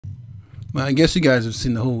Well, I guess you guys have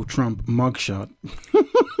seen the whole Trump mugshot.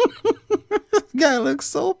 This guy looks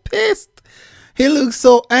so pissed. He looks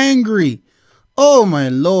so angry. Oh my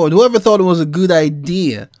lord. Whoever thought it was a good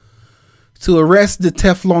idea to arrest the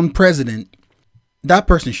Teflon president, that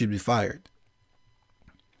person should be fired.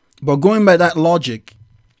 But going by that logic,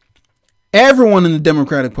 everyone in the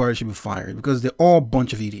Democratic Party should be fired because they're all a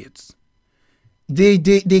bunch of idiots. They're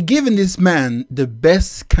giving this man the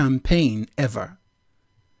best campaign ever.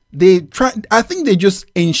 I think they're just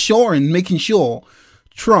making sure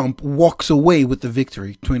Trump walks away with the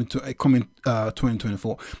victory coming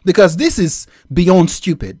 2024, because this is beyond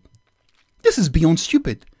stupid. This is beyond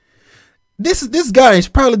stupid. This guy is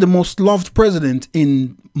probably the most loved president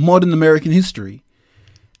in modern American history,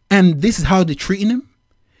 and this is how they're treating him,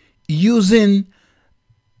 using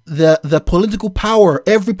the political power,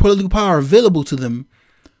 every political power available to them,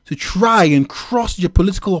 to try and crush your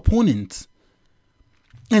political opponents.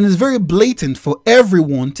 And it's very blatant for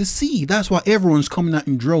everyone to see. That's why everyone's coming out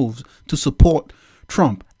in droves to support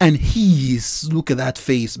Trump. And look at that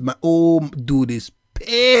face. Oh, dude is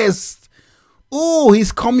pissed. Oh,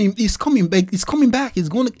 he's coming back. He's coming back. He's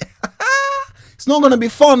going to, it's not going to be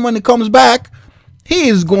fun when he comes back. He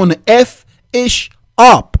is going to F-ish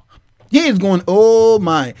up. He is going, oh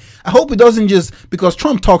my. I hope it doesn't just, because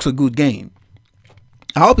Trump talks a good game.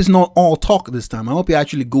 I hope it's not all talk this time. I hope he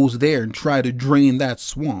actually goes there and try to drain that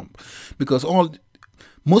swamp, because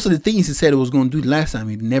most of the things he said he was going to do last time,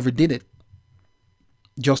 he never did it.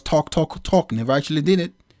 Just talk, never actually did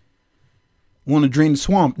it. Want to drain the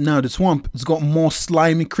swamp. Now the swamp has got more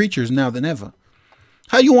slimy creatures now than ever.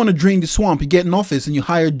 How you want to drain the swamp? You get in office and you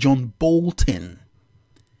hire John Bolton.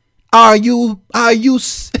 Are you are you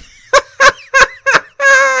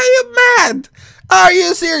mad? Are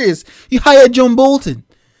you serious? You hired John Bolton,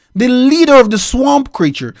 the leader of the swamp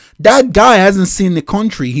creature. That guy hasn't seen the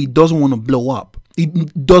country he doesn't want to blow up. He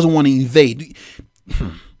doesn't want to invade.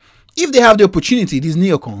 If they have the opportunity, these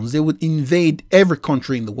neocons, they would invade every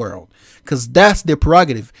country in the world, because that's their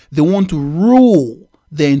prerogative. They want to rule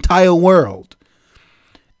the entire world.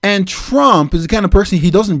 And Trump is the kind of person,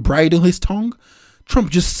 he doesn't bridle his tongue. Trump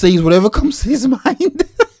just says whatever comes to his mind.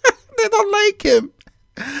 They don't like him.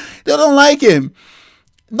 They don't like him.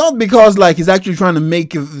 Not because like he's actually trying to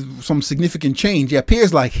make some significant change. It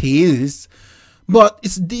appears like he is. But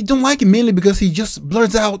they don't like him mainly because he just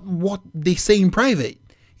blurts out what they say in private.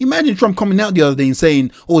 Imagine Trump coming out the other day and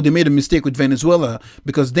saying, oh, they made a mistake with Venezuela,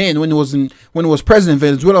 because then when it was president,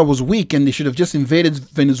 Venezuela was weak and they should have just invaded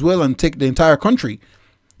Venezuela and take the entire country.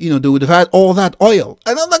 You know, they would have had all that oil.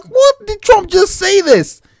 And I'm like, what? Did Trump just say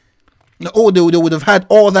this? Oh, they would have had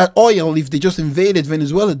all that oil if they just invaded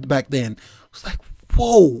Venezuela back then. It's like,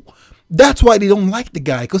 whoa. That's why they don't like the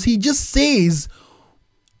guy, because he just says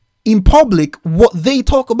in public what they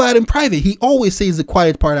talk about in private. He always says the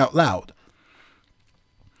quiet part out loud.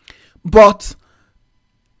 But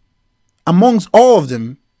amongst all of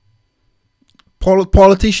them,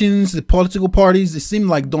 politicians, the political parties, it seems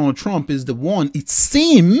like Donald Trump is the one. It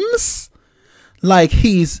seems like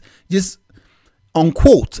he's just,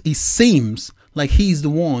 unquote, it seems like he's the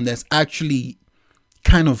one that's actually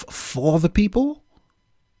kind of for the people,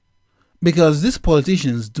 because these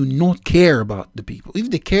politicians do not care about the people. If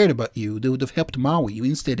they cared about you, they would have helped Maui.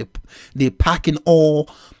 Instead, they're packing all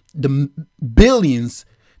the billions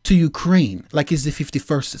to Ukraine like it's the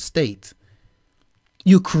 51st state.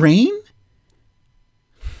 Ukraine?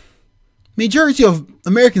 Majority of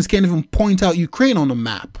Americans can't even point out Ukraine on the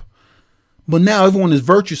map. But now everyone is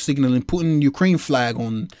virtue signaling, putting Ukraine flag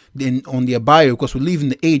on their bio, because we live in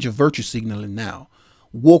the age of virtue signaling now.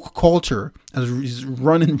 Woke culture is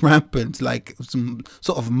running rampant like some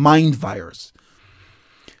sort of mind virus.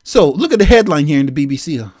 So look at the headline here in the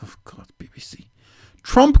BBC. Oh God, BBC.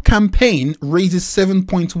 Trump campaign raises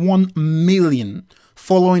 7.1 million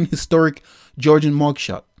following historic Georgian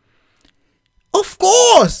mugshot. Of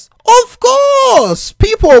course,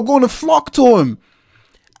 people are going to flock to him.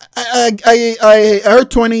 I heard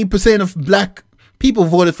 20% of black people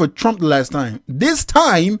voted for Trump the last time. This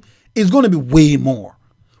time it's going to be way more.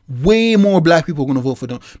 Way more black people are going to vote for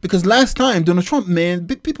Donald, because last time Donald Trump, man,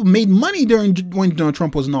 people made money when Donald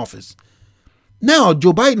Trump was in office. Now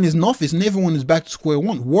Joe Biden is in office and everyone is back to square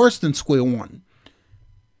one, worse than square one.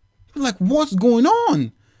 Like, what's going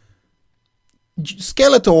on?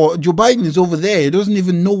 Skeletor, Joe Biden is over there. He doesn't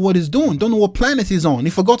even know what he's doing. Don't know what planet he's on. He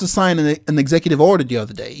forgot to sign an executive order the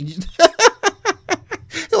other day. He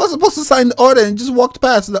was supposed to sign the order and just walked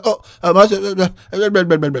past.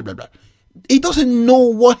 He doesn't know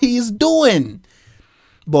what he is doing.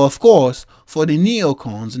 But of course, for the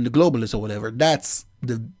neocons and the globalists or whatever, that's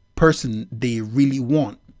the person they really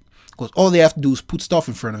want. because all they have to do is put stuff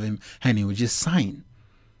in front of him and he would just sign.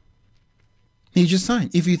 He just sign.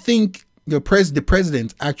 If you think the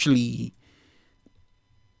president actually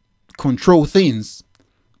control things,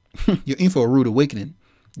 you're in for a rude awakening.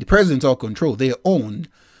 The presidents are controlled. They are owned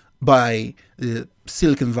by the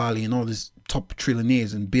Silicon Valley and all these top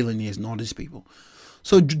trillionaires and billionaires and all these people.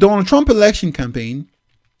 So Donald Trump election campaign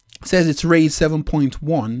says it's raised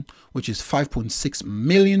 7.1, which is 5.6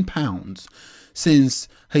 million pounds, since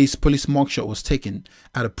his police mugshot was taken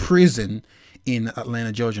at a prison in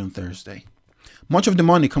Atlanta, Georgia on Thursday. Much of the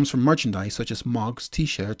money comes from merchandise such as mugs,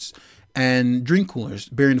 t-shirts, and drink coolers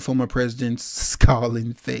bearing the former president's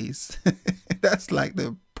scowling face. That's like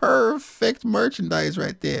the perfect merchandise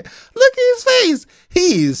right there. Look at his face.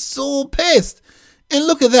 He is so pissed. And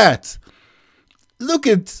look at that. Look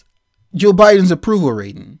at Joe Biden's approval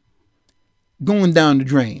rating going down the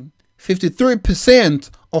drain. 53%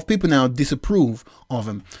 of people now disapprove of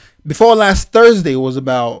him. Before last Thursday, it was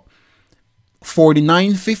about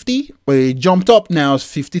 49-50, but it jumped up now. It's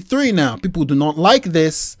 53 now. People do not like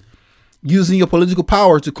this, using your political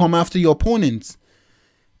power to come after your opponents.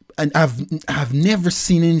 And I've never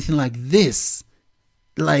seen anything like this,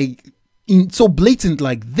 like so blatant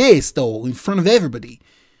like this, though, in front of everybody.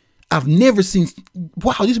 I've never seen.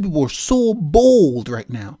 Wow, these people are so bold right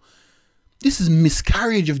now. This is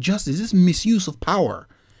miscarriage of justice. This is misuse of power.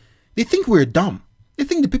 They think we're dumb. They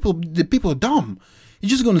think the people are dumb. You're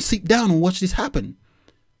just going to sit down and watch this happen.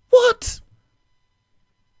 What?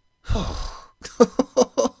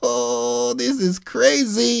 Oh, this is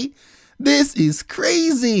crazy. This is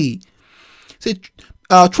crazy. See,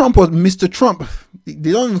 Trump was Mr. Trump.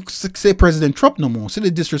 They don't even say President Trump no more. See the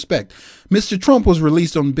disrespect. Mr. Trump was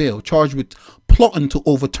released on bail, charged with plotting to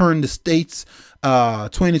overturn the state's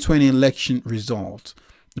 2020 election result.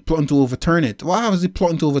 Plotting to overturn it. Why was he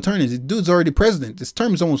plotting to overturn it? The dude's already president. His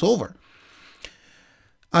term is almost over.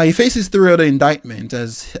 He faces 3 other indictments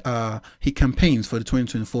as he campaigns for the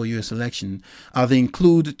 2024 U.S. election. They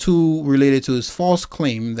include 2 related to his false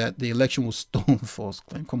claim that the election was stolen. False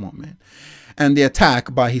claim, come on, man. And the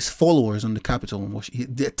attack by his followers on the Capitol.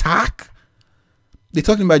 The attack? They're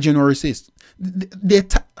talking about January 6th. The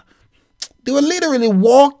attack. They were literally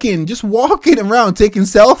just walking around taking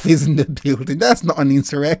selfies in the building. That's not an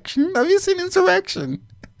insurrection. Have you seen insurrection?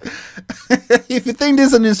 If you think this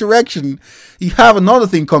is an insurrection, you have another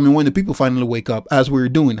thing coming when the people finally wake up, as we're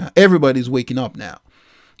doing now. Everybody's waking up now.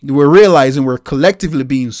 We're realizing we're collectively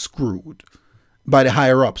being screwed by the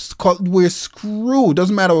higher ups. We're screwed.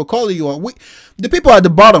 Doesn't matter what color you are. The people at the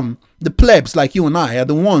bottom, the plebs like you and I, are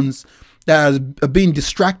the ones that are being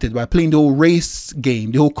distracted by playing the whole race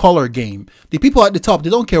game, the whole color game. The people at the top, they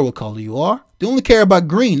don't care what color you are. They only care about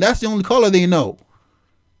green. That's the only color they know.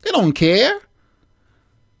 They don't care.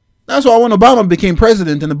 That's why when Obama became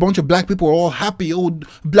president and a bunch of black people were all happy, old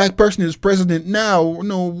black person is president now.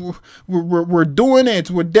 No, we're doing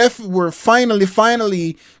it. We're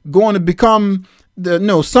finally going to become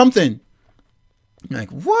something.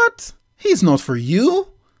 Like, what? He's not for you.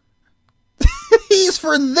 He's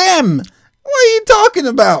for them. What are you talking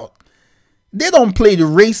about? They don't play the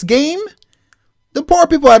race game. The poor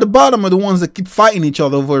people at the bottom are the ones that keep fighting each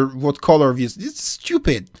other over what color of you. It's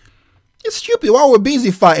stupid. It's stupid. While we're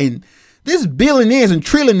busy fighting, these billionaires and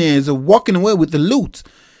trillionaires are walking away with the loot.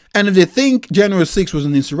 And if they think January 6th was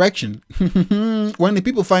an insurrection, when the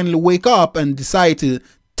people finally wake up and decide to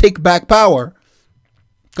take back power,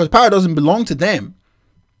 because power doesn't belong to them.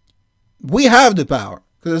 We have the power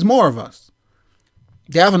because there's more of us.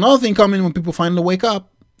 They have another thing coming when people finally wake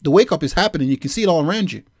up. The wake up is happening. You can see it all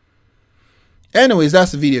around you. Anyways,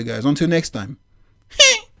 that's the video, guys. Until next time.